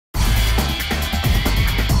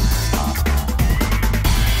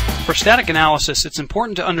For static analysis, it's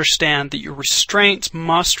important to understand that your restraints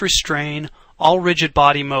must restrain all rigid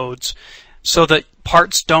body modes so that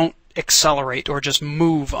parts don't accelerate or just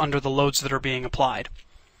move under the loads that are being applied.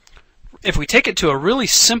 If we take it to a really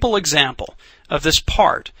simple example of this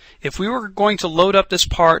part, if we were going to load up this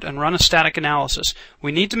part and run a static analysis,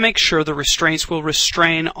 we need to make sure the restraints will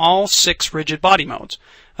restrain all 6 rigid body modes.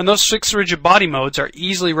 And those 6 rigid body modes are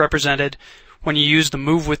easily represented when you use the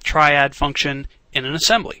move with Triad function in an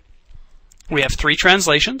assembly. We have 3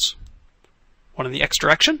 translations, one in the X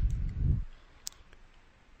direction,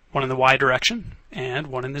 one in the Y direction, and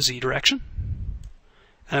one in the Z direction.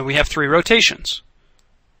 And we have 3 rotations.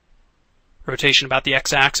 Rotation about the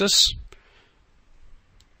X-axis,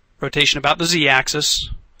 rotation about the Z-axis,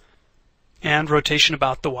 and rotation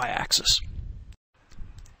about the Y-axis.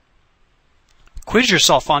 Quiz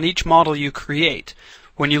yourself on each model you create.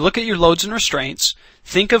 When you look at your loads and restraints,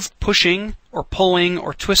 think of pushing or pulling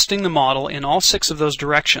or twisting the model in all 6 of those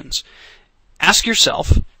directions. Ask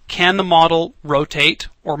yourself, can the model rotate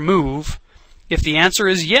or move? If the answer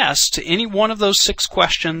is yes to any one of those 6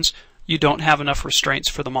 questions, you don't have enough restraints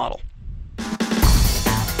for the model.